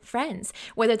couple friends,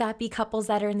 whether that be couples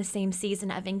that are in the same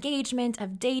season of engagement,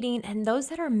 of dating, and those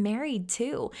that are married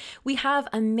too. We have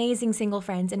amazing single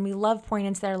friends and we love pouring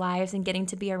into their lives and getting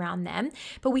to be around them.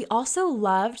 But we also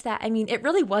loved that, it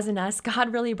really wasn't us.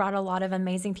 God really brought a lot of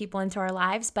amazing people into our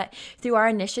lives, but through our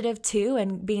initiative too,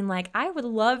 and being like, I would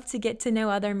love to get to know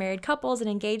other married couples and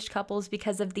engaged couples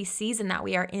because of the season that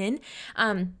we are in.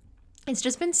 It's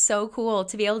just been so cool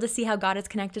to be able to see how God has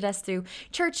connected us through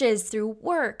churches, through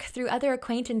work, through other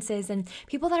acquaintances, and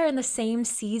people that are in the same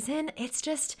season. It's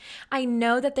just, I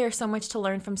know that there's so much to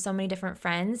learn from so many different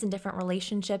friends and different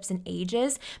relationships and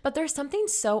ages, but there's something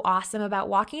so awesome about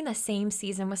walking the same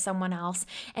season with someone else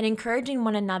and encouraging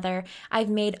one another. I've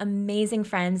made amazing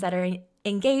friends that are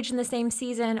engaged in the same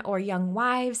season or young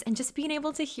wives, and just being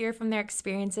able to hear from their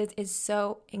experiences is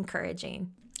so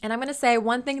encouraging. And I'm going to say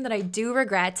one thing that I do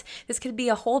regret. This could be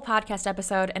a whole podcast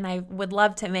episode, and I would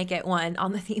love to make it one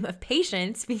on the theme of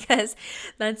patience, because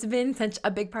that's been such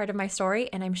a big part of my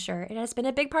story, and I'm sure it has been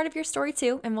a big part of your story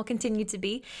too, and will continue to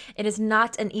be. It is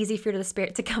not an easy fruit of the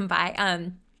Spirit to come by.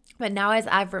 But now as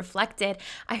I've reflected,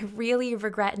 I really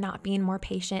regret not being more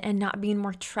patient and not being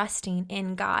more trusting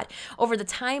in God over the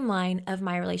timeline of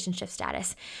my relationship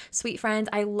status. Sweet friends,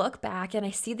 I look back and I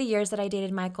see the years that I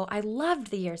dated Michael. I loved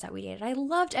the years that we dated. I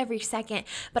loved every second,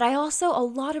 but I also, a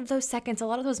lot of those seconds, a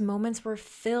lot of those moments were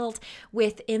filled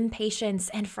with impatience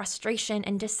and frustration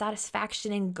and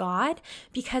dissatisfaction in God,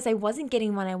 because I wasn't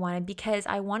getting what I wanted, because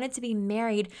I wanted to be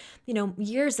married,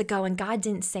 years ago, and God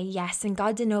didn't say yes, and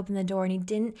God didn't open the door, and He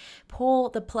didn't pull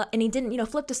the plug, and He didn't,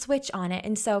 flip the switch on it.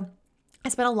 And so I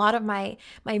spent a lot of my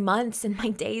months and my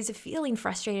days of feeling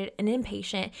frustrated and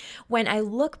impatient. When I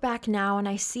look back now and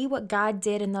I see what God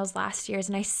did in those last years,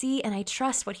 and I see and I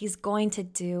trust what He's going to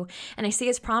do, and I see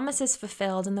His promises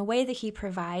fulfilled and the way that He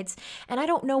provides, and I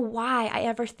don't know why I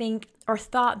ever think or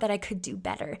thought that I could do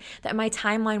better, that my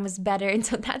timeline was better. And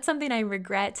so that's something I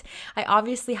regret. I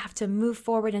obviously have to move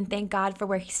forward and thank God for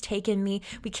where He's taken me.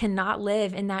 We cannot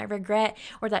live in that regret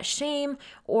or that shame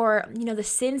or, the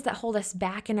sins that hold us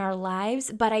back in our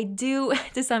lives. But I do,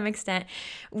 to some extent,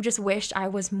 just wish I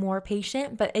was more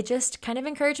patient. But it just kind of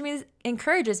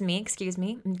encourages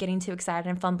me, I'm getting too excited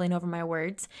and fumbling over my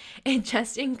words. It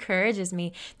just encourages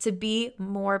me to be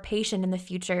more patient in the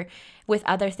future with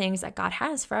other things that God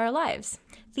has for our lives.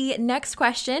 The next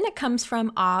question comes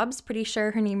from Obs. Pretty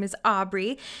sure her name is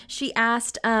Aubrey. She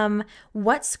asked,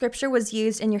 what scripture was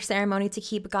used in your ceremony to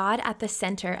keep God at the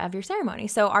center of your ceremony?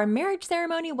 So our marriage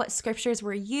ceremony, what scriptures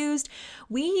were used?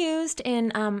 We used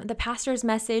in the pastor's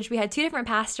message, we had two different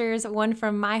pastors, one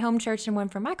from my home church and one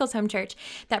from Michael's home church,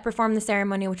 that performed the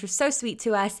ceremony, which was so sweet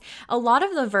to us. A lot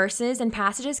of the verses and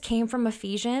passages came from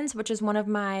Ephesians, which is one of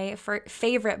my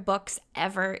favorite books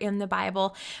ever in the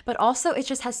Bible. But also it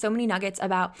just has so many nuggets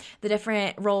about the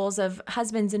different roles of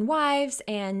husbands and wives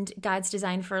and God's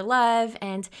design for love.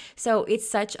 And so it's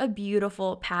such a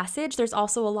beautiful passage. There's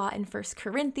also a lot in 1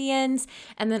 Corinthians,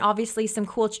 and then obviously some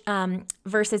cool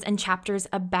verses and chapters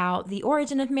about the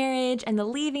origin of marriage and the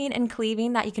leaving and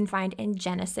cleaving that you can find in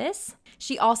Genesis.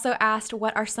 She also asked,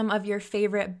 what are some of your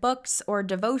favorite books or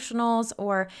devotionals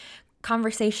or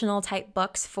conversational type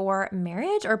books for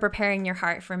marriage or preparing your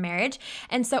heart for marriage?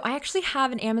 And so I actually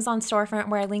have an Amazon storefront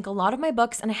where I link a lot of my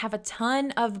books, and I have a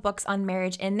ton of books on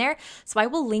marriage in there. So I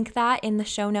will link that in the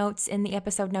show notes, in the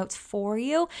episode notes for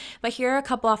you. But here are a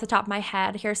couple off the top of my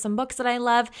head. Here are some books that I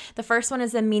love. The first one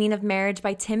is The Meaning of Marriage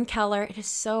by Tim Keller. It is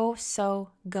so,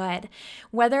 so good.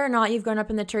 Whether or not you've grown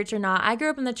up in the church or not, I grew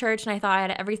up in the church and I thought I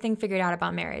had everything figured out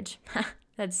about marriage.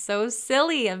 That's so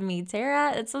silly of me,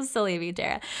 Tara. It's so silly of you,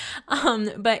 Tara.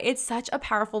 But it's such a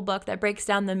powerful book that breaks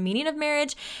down the meaning of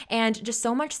marriage and just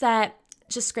so much that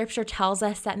just scripture tells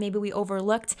us that maybe we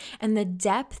overlooked, and the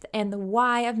depth and the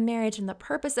why of marriage and the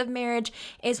purpose of marriage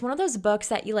is one of those books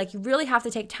that you really have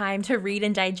to take time to read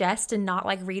and digest and not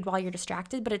read while you're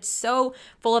distracted, but it's so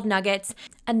full of nuggets.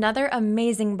 Another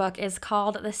amazing book is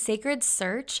called The Sacred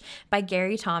Search by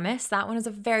Gary Thomas. That one is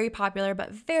a very popular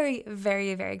but very,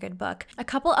 very, very good book. A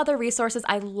couple other resources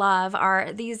I love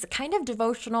are these kind of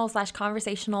devotional /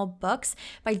 conversational books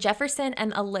by Jefferson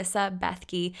and Alyssa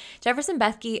Bethke. Jefferson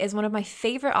Bethke is one of my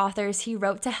favorite authors. He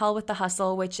wrote To Hell with the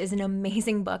Hustle, which is an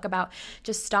amazing book about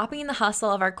just stopping the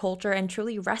hustle of our culture and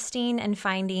truly resting and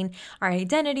finding our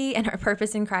identity and our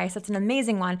purpose in Christ. That's an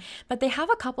amazing one. But they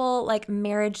have a couple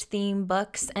marriage theme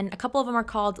books, and a couple of them are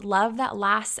called Love That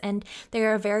Lasts, and they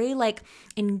are very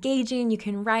engaging. You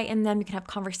can write in them. You can have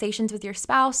conversations with your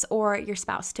spouse or your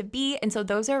spouse to be. And so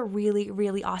those are really,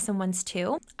 really awesome ones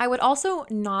too. I would also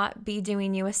not be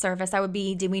doing you a service. I would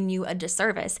be doing you a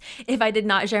disservice if I did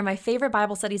not share my favorite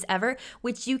Bible studies ever,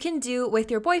 which you can do with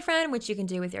your boyfriend, which you can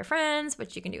do with your friends,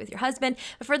 which you can do with your husband,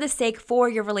 but for the sake for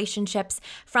your relationships,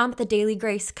 from the Daily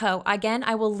Grace Co. Again,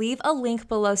 I will leave a link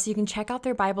below so you can check out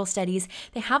their Bible studies.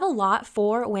 They have a lot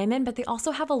for women, but they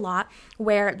also have a lot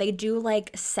where they do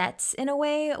sets in a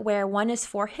way where one is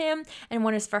for him and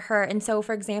one is for her. And so,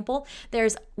 for example,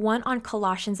 there's one on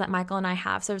Colossians that Michael and I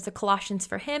have. So there's a Colossians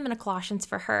for him and a Colossians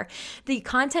for her. The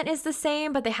content is the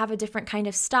same, but they have a different kind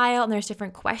of style, and there's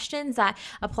different questions that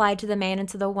apply to the man and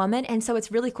to the woman. And so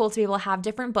it's really cool to be able to have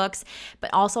different books,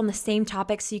 but also on the same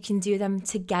topic so you can do them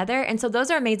together. And so those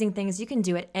are amazing things you can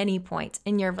do at any point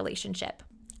in your relationship.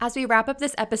 As we wrap up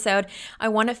this episode, I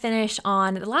want to finish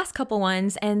on the last couple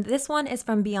ones, and this one is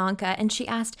from Bianca, and she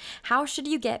asked, how should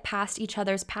you get past each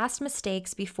other's past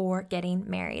mistakes before getting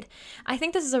married? I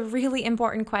think this is a really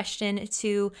important question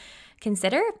to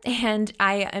consider, and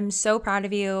I am so proud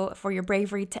of you for your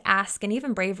bravery to ask and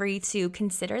even bravery to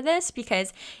consider this,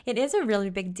 because it is a really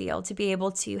big deal to be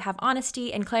able to have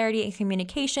honesty and clarity and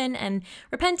communication and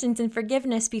repentance and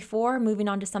forgiveness before moving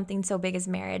on to something so big as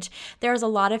marriage. There's a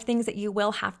lot of things that you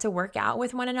will have to work out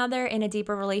with one another in a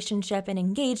deeper relationship and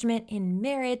engagement in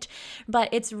marriage, but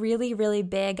it's really, really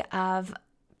big of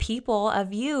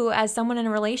you as someone in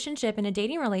a relationship, in a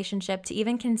dating relationship, to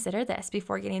even consider this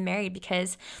before getting married,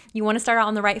 because you want to start out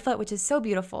on the right foot, which is so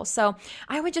beautiful. So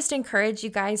I would just encourage you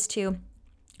guys to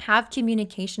have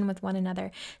communication with one another,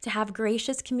 to have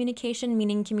gracious communication,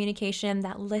 meaning communication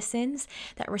that listens,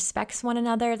 that respects one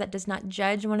another, that does not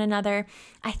judge one another.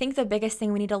 I think the biggest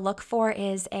thing we need to look for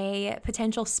is a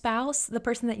potential spouse, the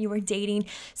person that you are dating,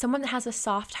 someone that has a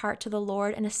soft heart to the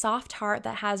Lord and a soft heart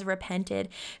that has repented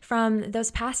from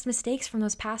those past mistakes, from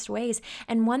those past ways,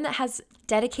 and one that has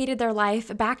dedicated their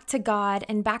life back to God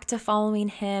and back to following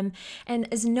Him and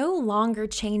is no longer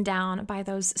chained down by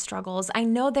those struggles. I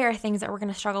know there are things that we're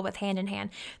going to struggle with hand in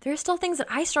hand. There are still things that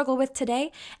I struggle with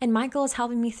today, and Michael is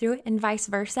helping me through it, and vice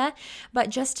versa. But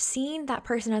just seeing that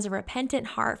person has a repentant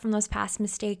heart from those past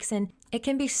mistakes, and it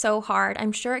can be so hard.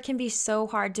 I'm sure it can be so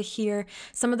hard to hear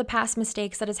some of the past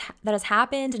mistakes that has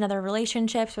happened in other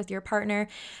relationships with your partner,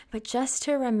 but just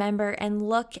to remember and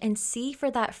look and see for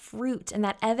that fruit and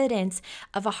that evidence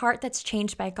of a heart that's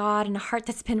changed by God and a heart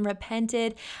that's been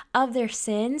repented of their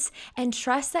sins, and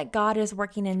trust that God is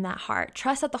working in that heart.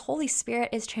 Trust that the Holy Spirit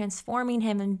is transforming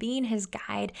him and being his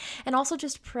guide. And also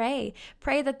just pray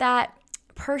that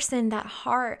person, that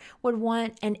heart would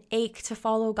want and ache to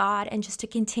follow God and just to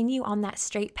continue on that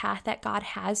straight path that God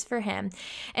has for him.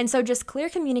 And so just clear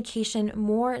communication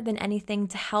more than anything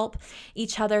to help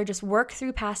each other just work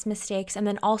through past mistakes, and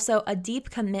then also a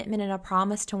deep commitment and a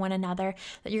promise to one another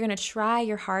that you're going to try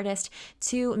your hardest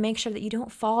to make sure that you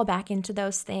don't fall back into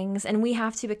those things. And we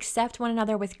have to accept one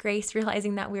another with grace,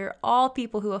 realizing that we're all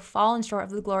people who have fallen short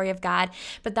of the glory of God,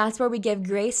 but that's where we give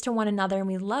grace to one another and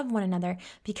we love one another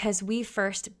because we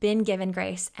first been given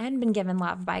grace and been given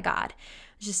love by God,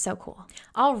 which is so cool.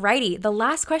 Alrighty, the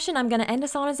last question I'm going to end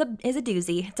us on is a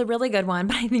doozy. It's a really good one,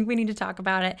 but I think we need to talk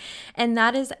about it. And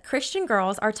that is, Christian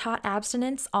girls are taught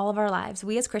abstinence all of our lives.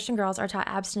 We as Christian girls are taught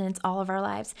abstinence all of our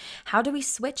lives. How do we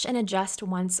switch and adjust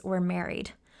once we're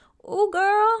married? Oh,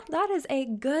 girl, that is a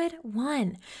good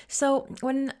one. So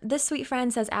when this sweet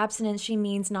friend says abstinence, she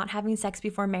means not having sex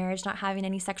before marriage, not having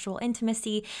any sexual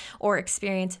intimacy or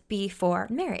experience before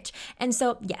marriage. And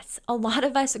so, yes, a lot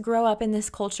of us grow up in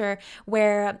this culture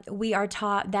where we are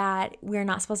taught that we're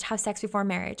not supposed to have sex before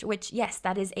marriage, which, yes,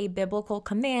 that is a biblical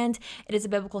command. It is a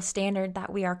biblical standard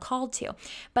that we are called to.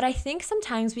 But I think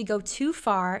sometimes we go too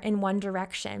far in one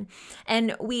direction,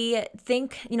 and we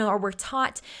think, or we're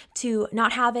taught to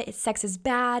not have it. Sex is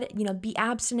bad, be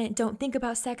abstinent, don't think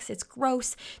about sex, it's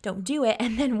gross, don't do it.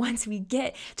 And then once we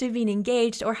get to being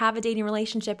engaged or have a dating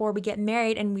relationship or we get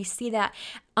married and we see that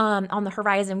on the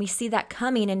horizon, we see that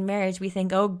coming in marriage, we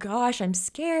think, oh gosh, I'm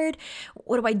scared.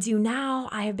 What do I do now?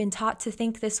 I have been taught to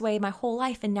think this way my whole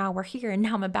life, and now we're here, and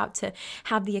now I'm about to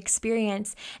have the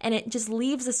experience. And it just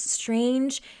leaves a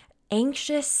strange,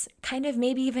 anxious, kind of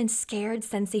maybe even scared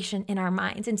sensation in our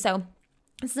minds. And so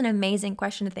this is an amazing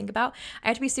question to think about. I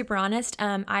have to be super honest.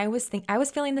 I was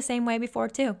feeling the same way before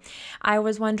too. I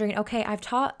was wondering, okay, I've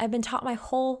been taught my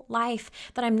whole life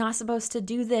that I'm not supposed to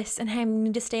do this, and I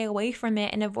need to stay away from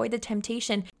it and avoid the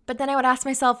temptation. But then I would ask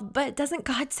myself, but doesn't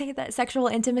God say that sexual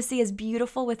intimacy is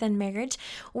beautiful within marriage?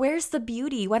 Where's the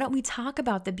beauty? Why don't we talk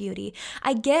about the beauty?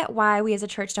 I get why we as a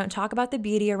church don't talk about the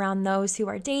beauty around those who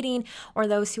are dating or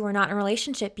those who are not in a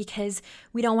relationship, because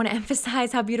we don't want to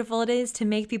emphasize how beautiful it is to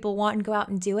make people want and go out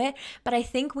and do it. But I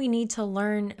think we need to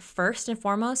learn, first and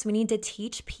foremost, we need to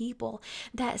teach people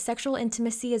that sexual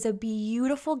intimacy is a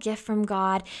beautiful gift from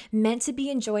God, meant to be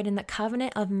enjoyed in the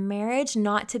covenant of marriage,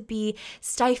 not to be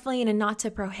stifling and not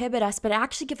to prohibit us, but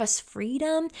actually give us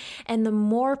freedom and the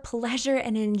more pleasure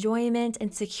and enjoyment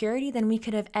and security than we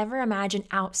could have ever imagined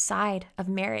outside of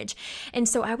marriage. And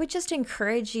so I would just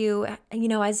encourage you,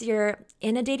 as you're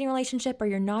in a dating relationship or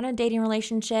you're not in a dating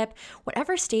relationship,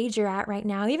 whatever stage you're at right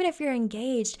now, even if you're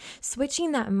engaged,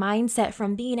 switching that mindset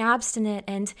from being abstinent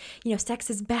and, sex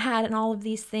is bad and all of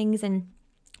these things, and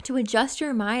to adjust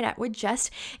your mind, I would just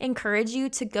encourage you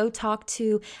to go talk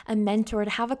to a mentor,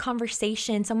 to have a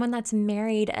conversation, someone that's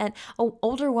married, an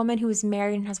older woman who is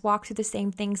married and has walked through the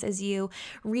same things as you.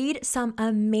 Read some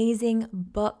amazing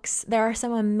books. There are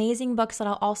some amazing books that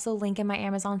I'll also link in my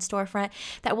Amazon storefront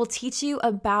that will teach you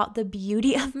about the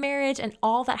beauty of marriage and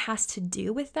all that has to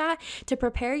do with that, to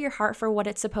prepare your heart for what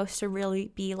it's supposed to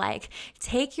really be like.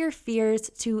 Take your fears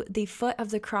to the foot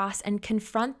of the cross and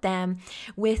confront them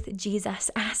with Jesus.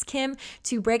 Ask him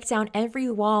to break down every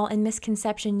wall and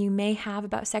misconception you may have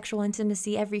about sexual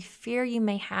intimacy, every fear you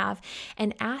may have,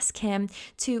 and ask him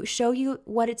to show you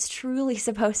what it's truly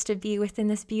supposed to be within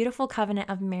this beautiful covenant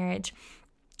of marriage.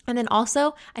 And then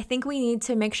also, I think we need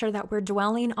to make sure that we're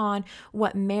dwelling on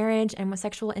what marriage and what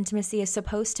sexual intimacy is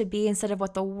supposed to be instead of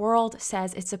what the world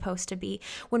says it's supposed to be.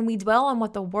 When we dwell on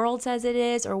what the world says it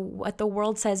is, or what the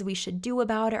world says we should do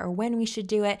about it, or when we should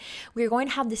do it, we're going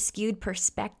to have the skewed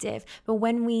perspective. But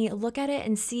when we look at it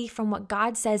and see from what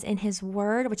God says in his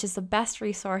word, which is the best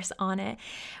resource on it,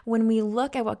 when we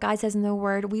look at what God says in the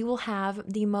word, we will have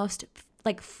the most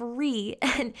free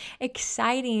and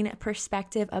exciting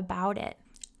perspective about it.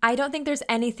 I don't think there's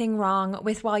anything wrong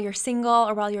with, while you're single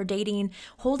or while you're dating,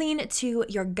 holding to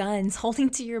your guns, holding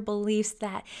to your beliefs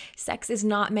that sex is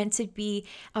not meant to be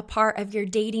a part of your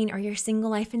dating or your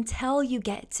single life until you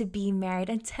get to be married,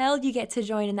 until you get to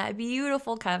join in that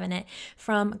beautiful covenant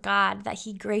from God that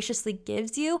He graciously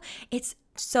gives you. It's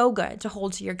so good to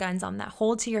hold to your guns on that.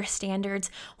 Hold to your standards.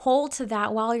 Hold to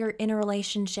that while you're in a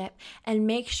relationship, and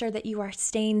make sure that you are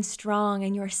staying strong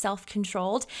and you're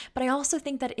self-controlled. But I also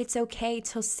think that it's okay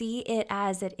to see it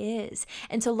as it is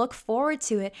and to look forward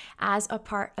to it as a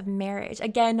part of marriage.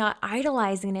 Again, not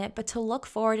idolizing it, but to look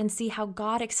forward and see how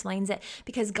God explains it,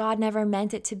 because God never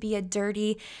meant it to be a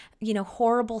dirty,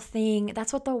 horrible thing.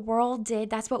 That's what the world did.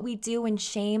 That's what we do when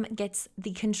shame gets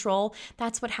the control.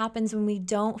 That's what happens when we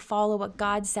don't follow what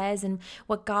God says and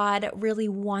what God really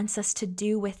wants us to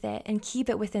do with it and keep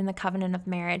it within the covenant of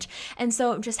marriage. And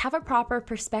so just have a proper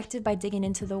perspective by digging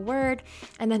into the word,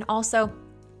 and then also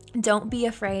don't be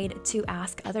afraid to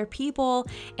ask other people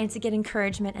and to get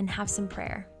encouragement and have some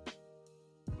prayer.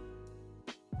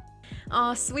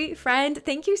 Oh, sweet friend,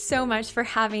 thank you so much for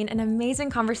having an amazing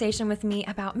conversation with me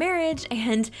about marriage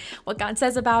and what God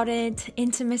says about it,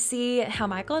 intimacy, how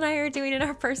Michael and I are doing in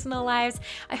our personal lives.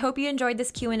 I hope you enjoyed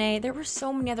this Q&A. There were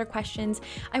so many other questions.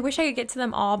 I wish I could get to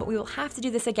them all, but we will have to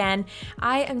do this again.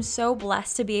 I am so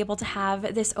blessed to be able to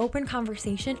have this open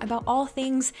conversation about all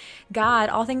things God,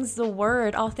 all things the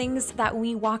Word, all things that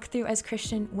we walk through as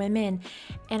Christian women.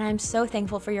 And I'm so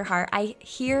thankful for your heart. I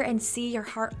hear and see your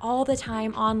heart all the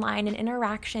time online and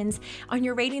interactions on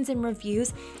your ratings and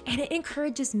reviews, and it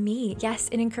encourages me. Yes,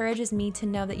 it encourages me to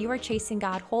know that you are chasing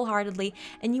God wholeheartedly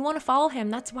and you want to follow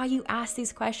Him. That's why you ask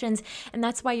these questions, and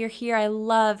that's why you're here. I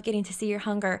love getting to see your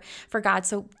hunger for God,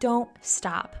 so don't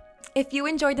stop. If you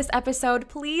enjoyed this episode,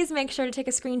 please make sure to take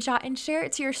a screenshot and share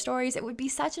it to your stories. It would be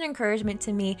such an encouragement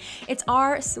to me. It's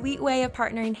our sweet way of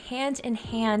partnering hand in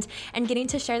hand and getting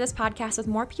to share this podcast with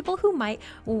more people who might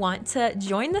want to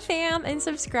join the fam and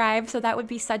subscribe. So that would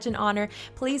be such an honor.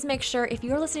 Please make sure, if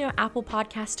you're listening on Apple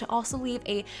Podcasts, to also leave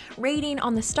a rating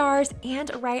on the stars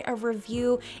and write a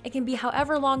review. It can be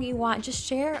however long you want. Just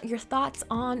share your thoughts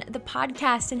on the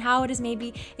podcast and how it has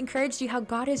maybe encouraged you, how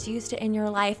God has used it in your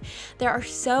life. There are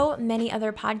so many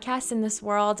other podcasts in this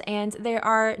world, and there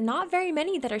are not very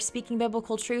many that are speaking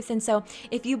biblical truth. And so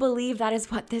if you believe that is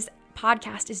what this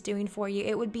podcast is doing for you,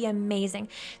 it would be amazing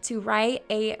to write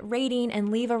a rating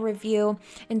and leave a review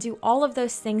and do all of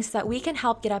those things so that we can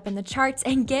help get up in the charts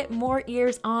and get more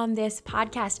ears on this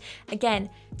podcast. Again,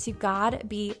 to God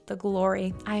be the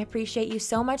glory. I appreciate you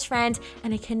so much, friend,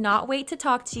 and I cannot wait to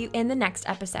talk to you in the next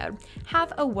episode.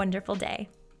 Have a wonderful day.